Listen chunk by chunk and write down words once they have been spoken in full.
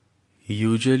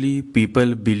Usually,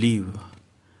 people believe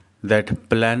that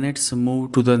planets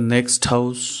move to the next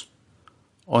house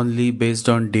only based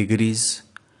on degrees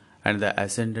and the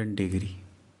ascendant degree.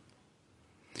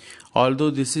 Although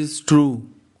this is true,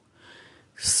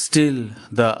 still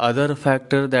the other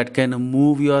factor that can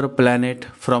move your planet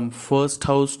from first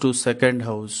house to second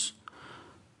house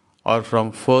or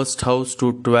from first house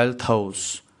to 12th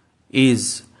house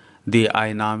is the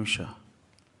Ainamsha.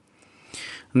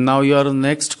 Now your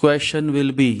next question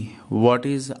will be, what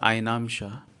is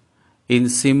Ainamsha? In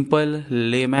simple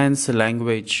layman's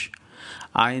language,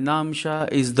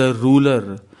 Ainamsha is the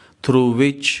ruler through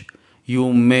which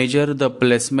you measure the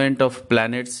placement of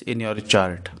planets in your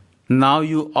chart. Now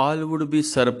you all would be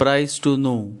surprised to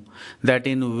know that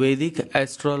in Vedic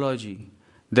astrology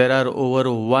there are over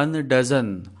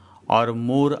 12 or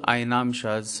more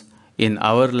Ainamshas, in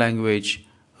our language,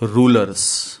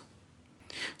 rulers.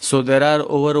 So there are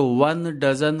over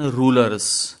 12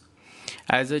 rulers.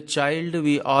 As a child,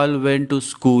 we all went to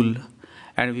school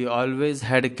and we always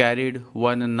had carried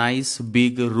one nice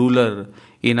big ruler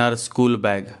in our school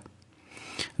bag.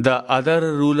 The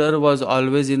other ruler was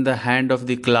always in the hand of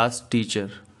the class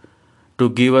teacher to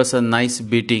give us a nice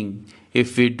beating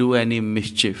if we do any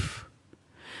mischief.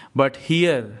 But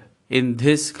here in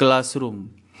this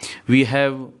classroom, we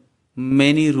have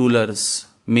many rulers,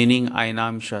 meaning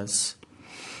Ainamshas.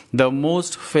 The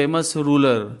most famous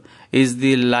ruler is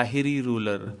the Lahiri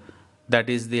ruler, that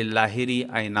is the Lahiri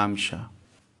Ainamsha.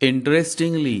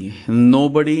 Interestingly,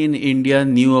 nobody in India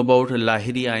knew about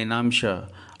Lahiri Ainamsha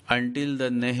until the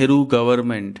Nehru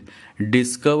government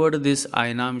discovered this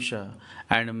Ainamsha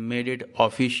and made it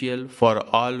official for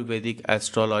all Vedic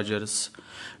astrologers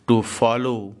to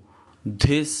follow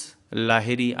this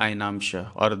Lahiri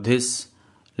Ainamsha or this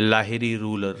Lahiri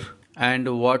ruler.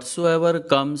 And whatsoever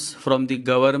comes from the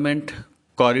government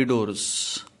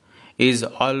corridors is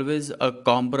always a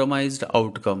compromised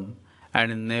outcome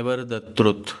and never the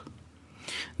truth.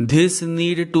 This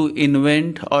need to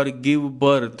invent or give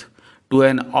birth to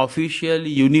an official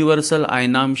universal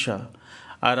Ainamsha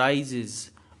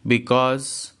arises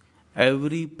because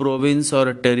every province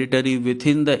or territory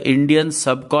within the Indian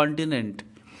subcontinent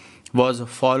was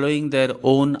following their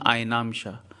own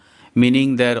Ainamsha,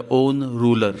 meaning their own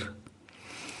ruler.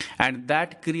 And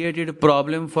that created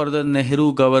problem for the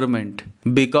Nehru government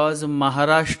because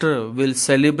Maharashtra will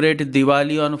celebrate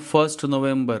Diwali on 1st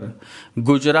November,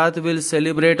 Gujarat will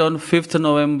celebrate on 5th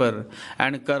November,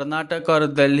 and Karnataka or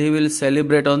Delhi will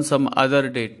celebrate on some other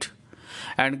date.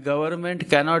 And government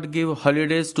cannot give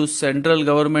holidays to central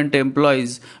government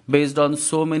employees based on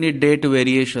so many date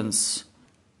variations.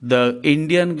 The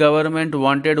Indian government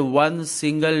wanted one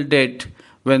single date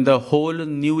when the whole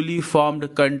newly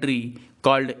formed country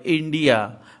called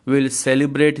India will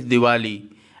celebrate Diwali,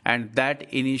 and that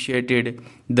initiated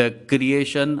the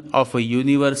creation of a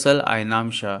universal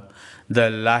Ainamsha,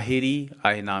 the Lahiri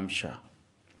Ainamsha.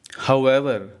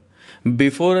 However,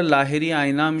 before Lahiri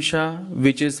Ainamsha,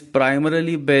 which is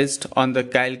primarily based on the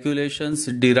calculations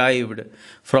derived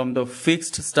from the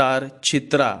fixed star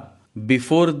Chitra,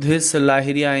 before this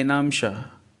Lahiri Ainamsha,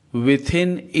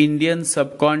 within Indian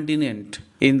subcontinent,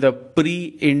 in the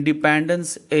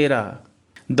pre-independence era,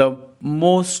 the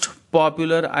most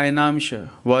popular Ainamsha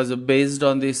was based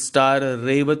on the star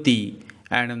Revati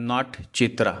and not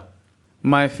Chitra.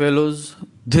 My fellows,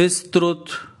 this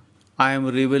truth I am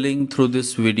revealing through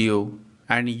this video,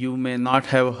 and you may not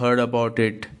have heard about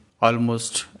it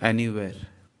almost anywhere.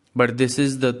 But this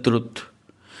is the truth.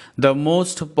 The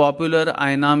most popular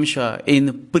Ainamsha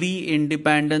in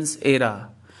pre-independence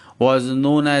era was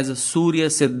known as Surya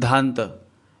Siddhanta,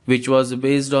 which was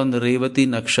based on Revati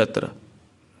Nakshatra,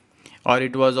 or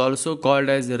it was also called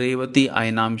as Revati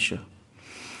Ainamsha.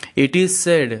 It is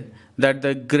said that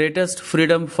the greatest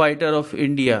freedom fighter of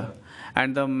India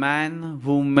and the man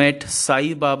who met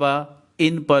Sai Baba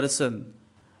in person,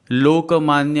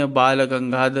 Lokmanya Bal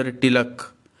Gangadhar Tilak,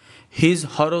 his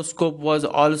horoscope was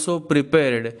also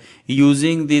prepared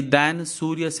using the then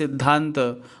Surya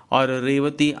Siddhanta or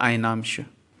Revati Ainamsha.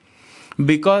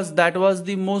 Because that was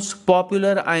the most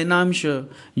popular Ainamsha,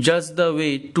 just the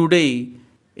way today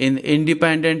in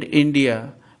independent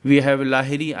India we have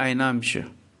Lahiri Ainamsha.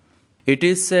 It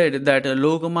is said that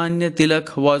Lokmanya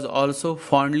Tilak was also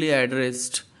fondly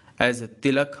addressed as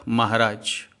Tilak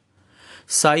Maharaj.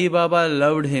 Sai Baba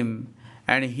loved him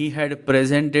and he had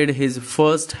presented his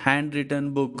first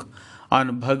handwritten book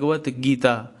on Bhagavad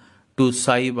Gita to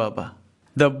Sai Baba,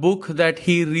 the book that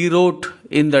he rewrote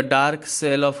in the dark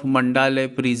cell of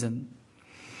Mandale prison.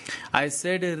 I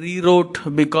said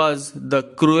rewrote because the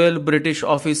cruel British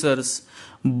officers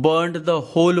burned the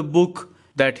whole book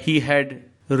that he had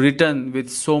written with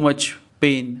so much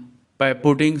pain, by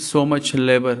putting so much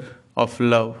labor of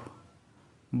love.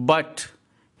 But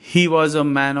he was a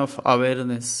man of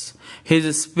awareness.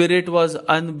 His spirit was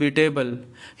unbeatable.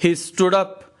 He stood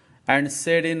up and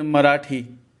said in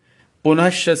Marathi,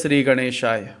 Punashya Sri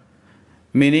Ganeshaya,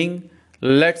 meaning,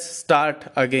 let's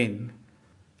start again.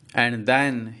 And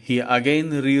then he again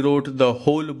rewrote the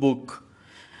whole book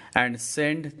and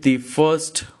sent the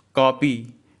first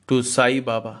copy to Sai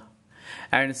Baba.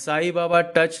 And Sai Baba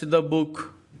touched the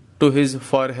book to his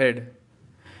forehead.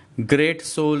 Great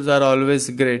souls are always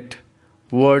great.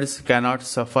 Words cannot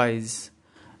suffice.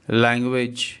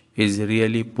 Language is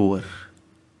really poor.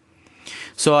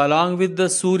 So, along with the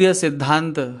Surya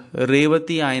Siddhanta,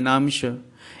 Revati Ainamsha,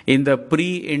 in the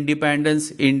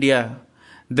pre-independence India,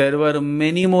 there were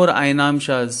many more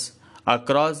Ainamshas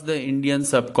across the Indian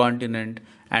subcontinent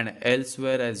and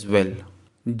elsewhere as well.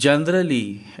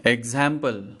 Generally,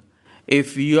 example,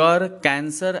 if your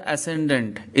Cancer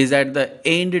ascendant is at the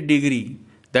end degree,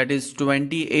 that is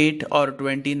 28 or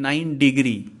 29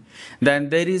 degree, then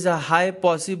there is a high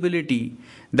possibility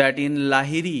that in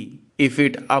Lahiri, if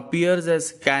it appears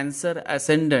as Cancer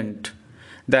ascendant,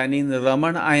 then in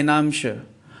Raman Ainamsha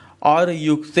or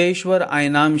Yukteshwar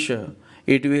Ainamsha,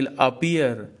 it will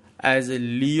appear as a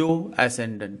Leo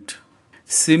ascendant.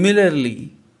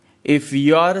 Similarly, if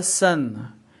your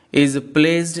Sun is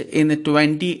placed in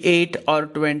 28 or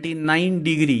 29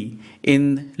 degree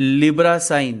in Libra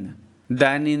sign,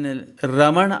 then in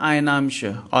Raman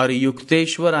Ainamsha or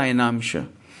Yukteshwar Ainamsha,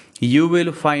 you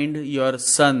will find your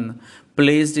Sun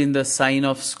placed in the sign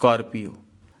of Scorpio.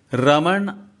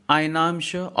 Raman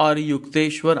Ainamsha or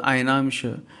Yukteshwar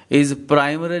Ainamsha is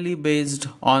primarily based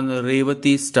on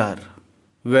Revati star,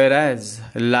 whereas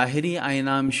Lahiri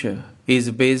Ainamsha is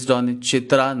based on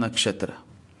Chitra Nakshatra.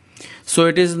 So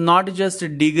it is not just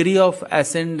degree of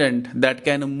ascendant that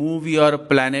can move your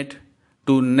planet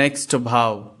to next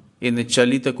bhav in the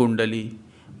Chalita Kundali,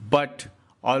 but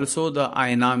also the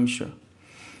Ainamsha.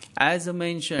 As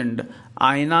mentioned,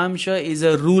 Ainamsha is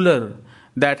a ruler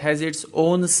that has its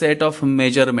own set of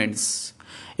measurements.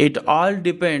 It all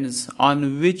depends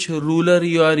on which ruler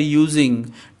you are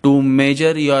using to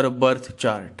measure your birth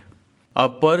chart. A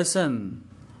person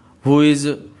who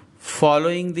is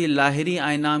following the Lahiri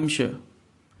Ainamsha,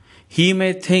 he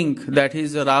may think that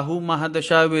his Rahu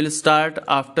Mahadasha will start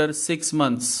after 6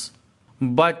 months.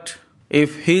 But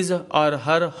if his or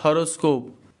her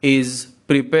horoscope is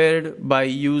prepared by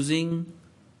using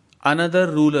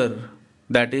another ruler,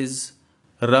 that is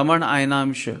Raman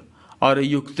Ainamsha or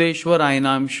Yukteshwar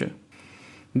Ainamsha,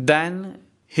 then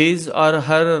his or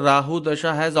her Rahu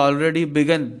Dasha has already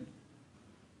begun.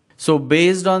 So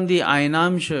based on the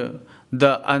Ainamsha,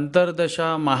 the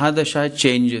Antardasha Mahadasha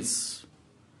changes.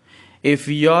 If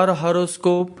your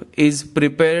horoscope is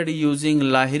prepared using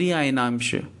Lahiri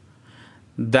Ainamsha,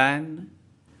 then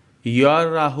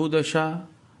your Rahu Dasha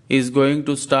is going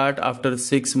to start after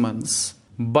 6 months.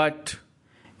 But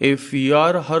if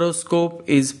your horoscope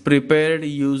is prepared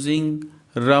using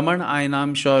Raman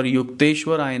Ainamsha or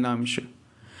Yukteshwar Ainamsha,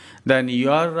 then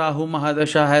your Rahu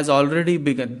Mahadasha has already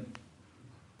begun.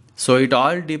 So it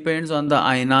all depends on the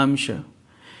Ainamsha,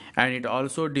 and it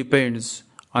also depends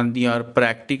on your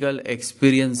practical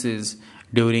experiences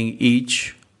during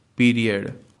each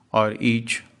period or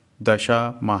each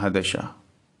Dasha Mahadasha.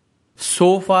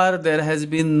 So far, there has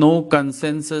been no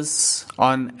consensus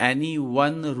on any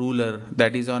one ruler,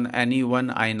 that is, on any one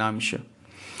Ainamsha.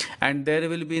 And there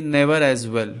will be never as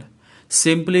well,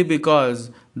 simply because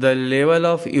the level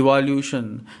of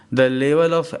evolution, the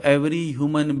level of every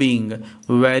human being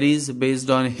varies based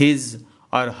on his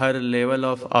or her level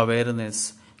of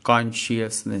awareness,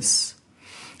 consciousness.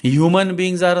 Human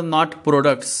beings are not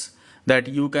products that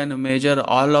you can measure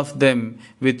all of them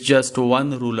with just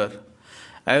one ruler.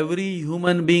 Every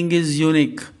human being is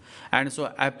unique, and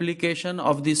so application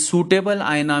of the suitable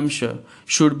Ainamsha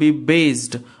should be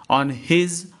based on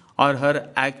his or her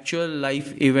actual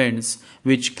life events,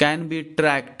 which can be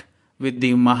tracked with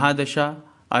the Mahadasha,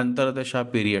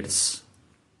 Antardasha periods.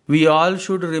 We all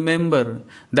should remember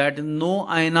that no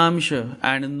Ainamsha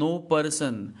and no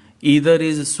person either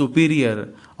is superior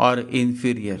or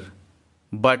inferior,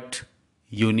 but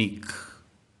unique.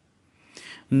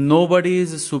 Nobody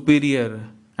is superior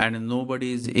and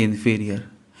nobody is inferior,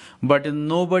 but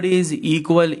nobody is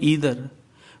equal either.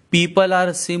 People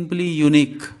are simply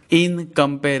unique,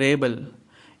 incomparable.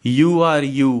 You are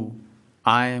you,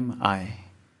 I am I.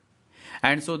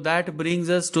 And so that brings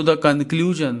us to the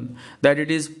conclusion that it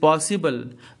is possible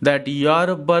that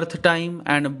your birth time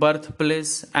and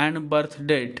birthplace and birth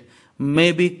date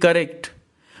may be correct,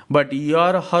 but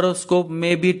your horoscope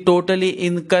may be totally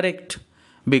incorrect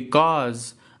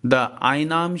because the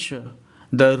Ainamsha,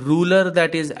 the ruler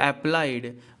that is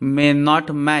applied, may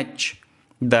not match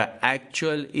the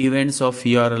actual events of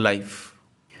your life.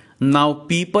 Now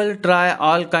people try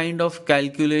all kind of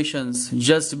calculations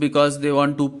just because they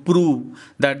want to prove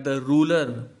that the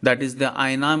ruler, that is the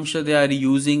Ainamsha they are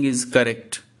using, is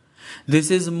correct. This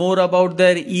is more about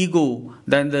their ego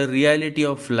than the reality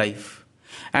of life.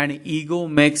 And ego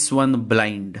makes one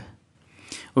blind.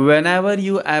 Whenever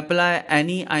you apply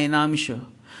any Ainamsha,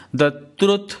 the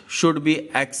truth should be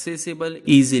accessible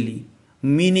easily,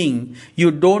 meaning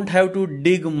you don't have to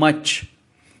dig much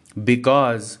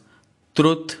because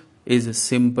truth is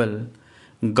simple,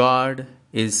 God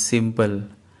is simple,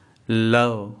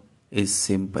 love is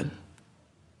simple.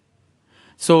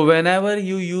 So, whenever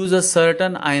you use a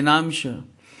certain Ainamsha,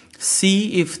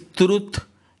 see if truth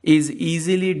is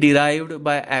easily derived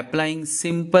by applying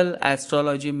simple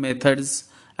astrology methods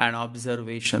and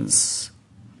observations.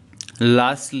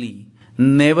 Lastly,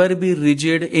 never be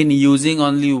rigid in using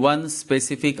only one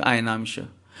specific Ainamsha.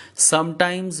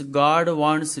 Sometimes God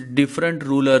wants different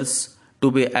rulers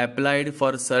to be applied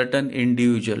for certain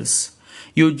individuals.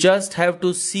 You just have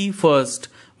to see first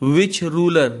which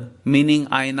ruler, meaning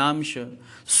Ainamsha,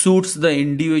 suits the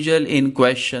individual in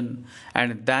question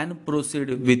and then proceed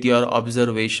with your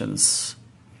observations.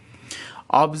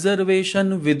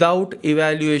 Observation without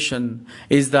evaluation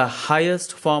is the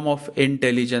highest form of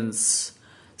intelligence,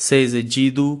 says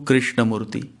Jiddu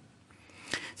Krishnamurti.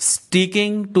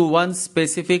 Sticking to one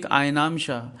specific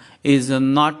Ainamsha is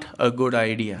not a good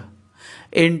idea.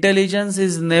 Intelligence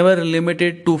is never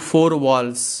limited to four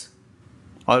walls.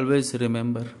 Always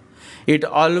remember, it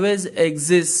always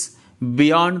exists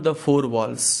beyond the four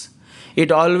walls.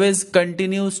 It always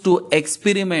continues to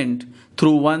experiment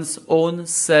through one's own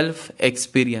self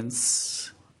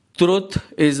experience.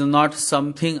 Truth is not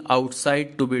something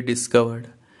outside to be discovered,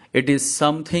 it is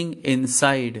something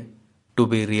inside to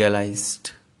be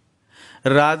realized.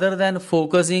 Rather than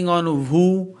focusing on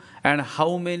who and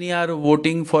how many are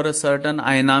voting for a certain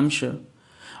Ainamsha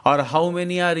or how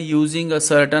many are using a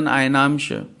certain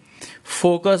Ainamsha,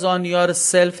 focus on your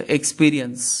self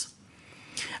experience.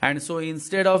 And so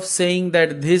instead of saying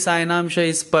that this Ainamsha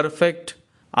is perfect,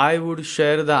 I would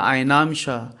share the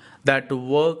Ainamsha that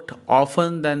worked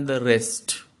often than the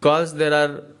rest. Because there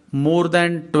are more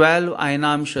than 12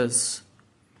 Ainamshas.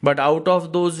 But out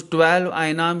of those 12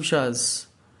 Ainamshas,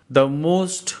 the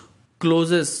most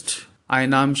closest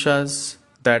Ainamshas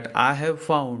that I have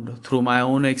found through my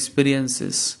own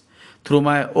experiences, through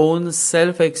my own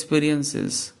self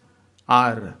experiences,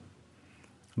 are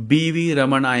B.V.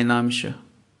 Raman Ainamsha,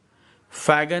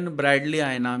 Fagan Bradley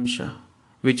Ainamsha,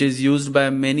 which is used by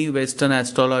many Western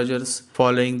astrologers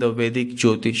following the Vedic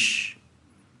Jyotish,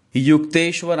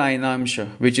 Yukteswar Ainamsha,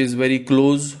 which is very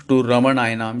close to Raman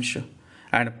Ainamsha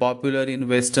and popular in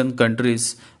Western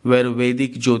countries where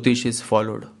Vedic Jyotish is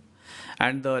followed.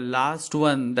 And the last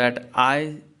one that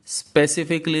I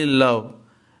specifically love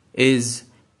is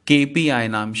KP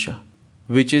Ainamsha,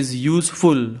 which is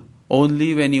useful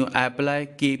only when you apply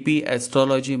KP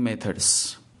astrology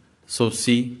methods. So,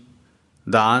 see,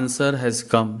 the answer has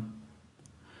come.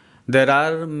 There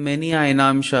are many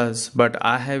Ainamshas, but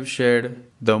I have shared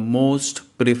the most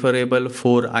preferable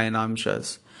four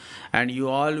Ainamshas. And you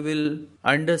all will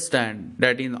understand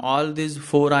that in all these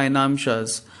four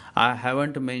Ainamshas, I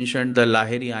haven't mentioned the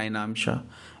Lahiri Ainamsha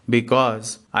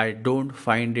because I don't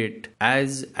find it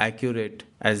as accurate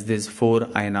as these four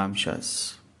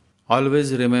Ainamshas.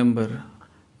 Always remember,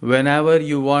 whenever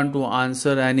you want to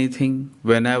answer anything,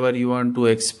 whenever you want to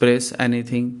express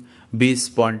anything, be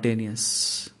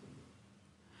spontaneous.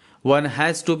 One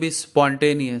has to be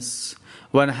spontaneous.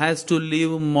 One has to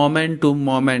live moment to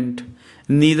moment,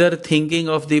 neither thinking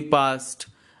of the past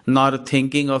nor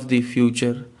thinking of the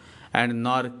future and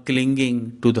nor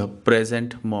clinging to the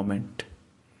present moment.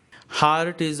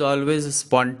 Heart is always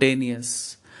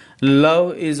spontaneous.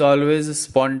 Love is always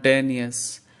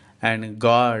spontaneous. And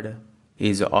God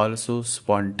is also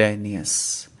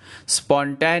spontaneous.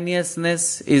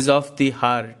 Spontaneousness is of the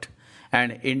heart,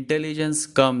 and intelligence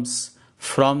comes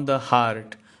from the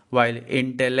heart, while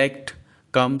intellect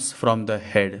comes from the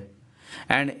head.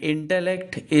 And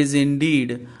intellect is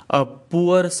indeed a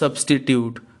poor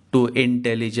substitute to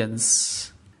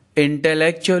intelligence.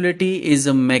 Intellectuality is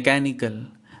mechanical.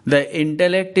 The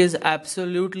intellect is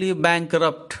absolutely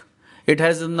bankrupt. It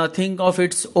has nothing of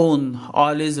its own,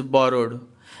 all is borrowed.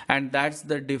 And that's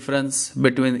the difference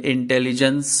between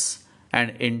intelligence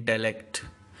and intellect.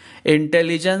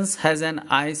 Intelligence has an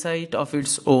eyesight of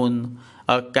its own,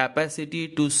 a capacity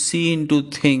to see into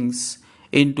things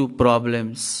into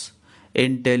problems.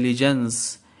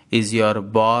 Intelligence is your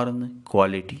born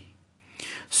quality.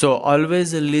 So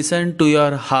always listen to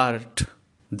your heart.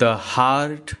 The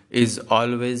heart is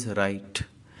always right.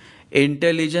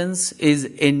 Intelligence is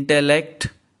intellect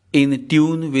in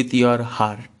tune with your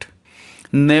heart.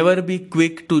 Never be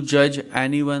quick to judge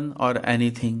anyone or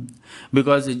anything,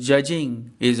 because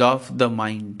judging is of the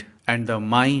mind, and the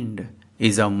mind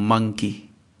is a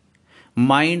monkey.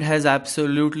 Mind has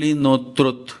absolutely no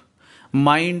truth.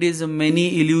 Mind is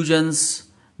many illusions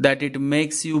that it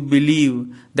makes you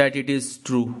believe that it is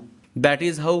true. That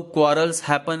is how quarrels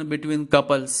happen between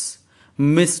couples.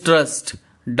 Mistrust,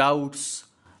 doubts,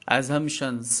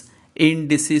 assumptions,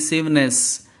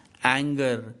 indecisiveness,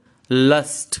 anger,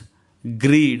 lust,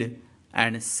 greed,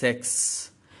 and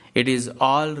sex. It is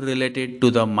all related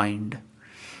to the mind.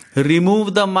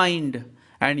 Remove the mind,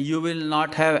 and you will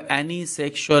not have any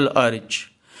sexual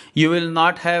urge. You will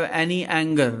not have any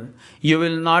anger. You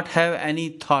will not have any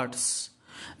thoughts.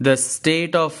 The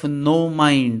state of no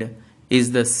mind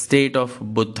is the state of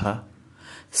Buddha.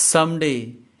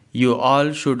 Someday you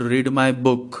all should read my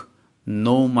book,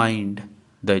 No Mind,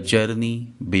 The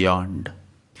Journey Beyond.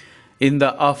 In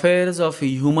the affairs of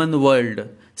human world,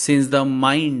 since the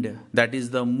mind, that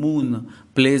is the moon,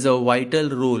 plays a vital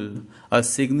role, a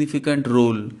significant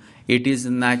role, it is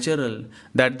natural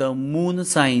that the moon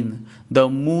sign, the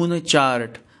moon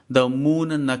chart, the moon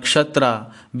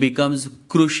nakshatra becomes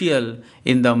crucial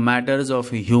in the matters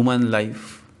of human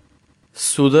life.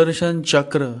 Sudarshan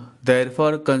Chakra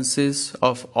therefore consists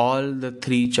of all the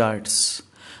three charts.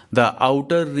 The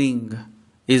outer ring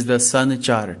is the sun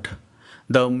chart,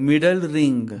 the middle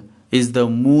ring is the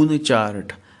moon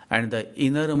chart, and the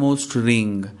innermost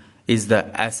ring is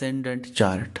the ascendant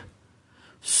chart.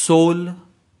 Soul,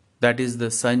 that is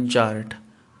the sun chart,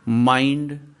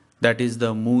 mind, that is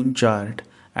the moon chart,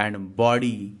 and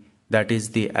body, that is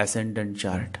the ascendant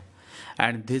chart.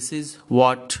 And this is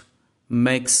what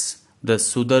makes the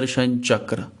Sudarshan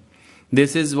Chakra.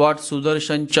 This is what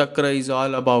Sudarshan Chakra is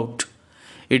all about.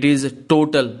 It is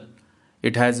total.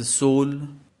 It has soul,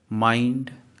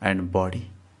 mind, and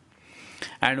body.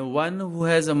 And one who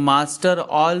has mastered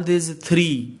all these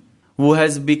three, who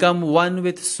has become one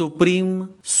with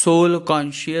supreme soul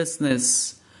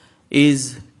consciousness,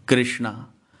 is Krishna,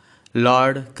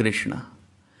 Lord Krishna.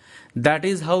 That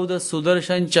is how the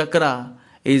Sudarshan Chakra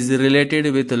is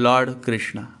related with Lord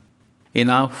Krishna.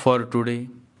 Enough for today.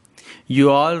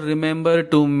 You all remember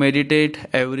to meditate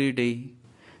every day.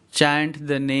 Chant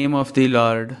the name of the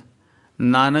Lord.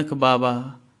 Nanak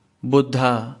Baba,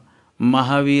 Buddha,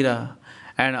 Mahavira,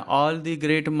 and all the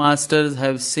great masters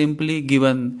have simply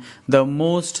given the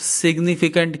most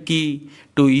significant key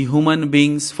to human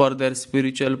beings for their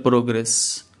spiritual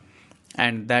progress.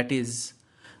 And that is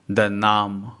the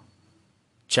Naam,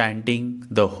 chanting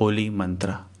the holy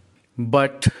mantra.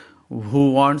 But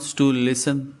who wants to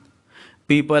listen?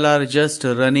 People are just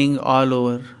running all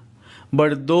over.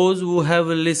 But those who have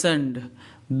listened,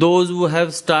 those who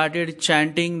have started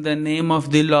chanting the name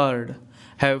of the Lord,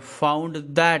 have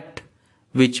found that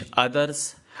which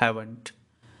others haven't.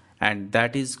 And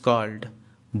that is called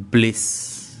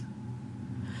bliss.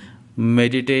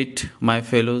 Meditate, my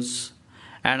fellows,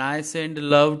 and I send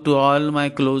love to all my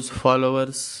close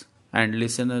followers and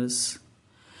listeners.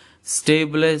 Stay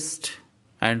blessed,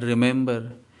 and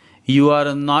remember, you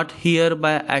are not here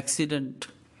by accident.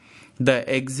 The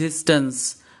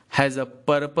existence has a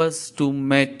purpose to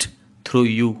meet through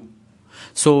you.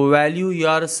 So value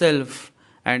yourself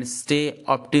and stay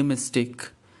optimistic,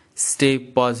 stay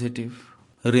positive.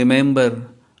 Remember,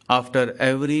 after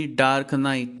every dark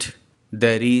night,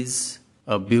 there is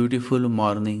a beautiful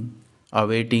morning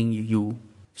awaiting you.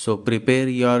 So prepare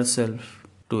yourself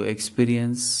to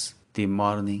experience the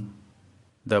morning.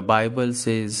 The Bible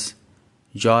says,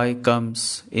 joy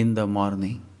comes in the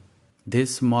morning.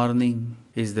 This morning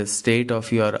is the state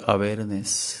of your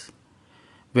awareness.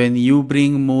 When you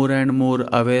bring more and more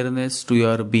awareness to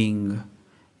your being,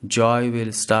 joy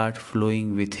will start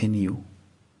flowing within you.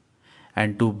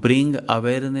 And to bring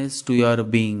awareness to your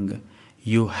being,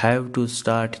 you have to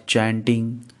start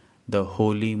chanting the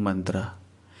holy mantra.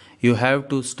 You have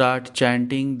to start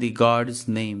chanting the God's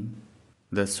name.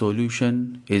 The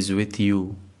solution is with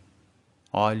you.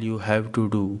 All you have to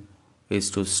do is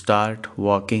to start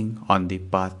walking on the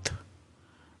path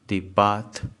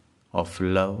of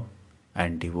love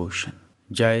and devotion.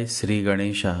 Jai Sri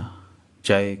Ganesha,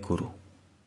 Jai Guru.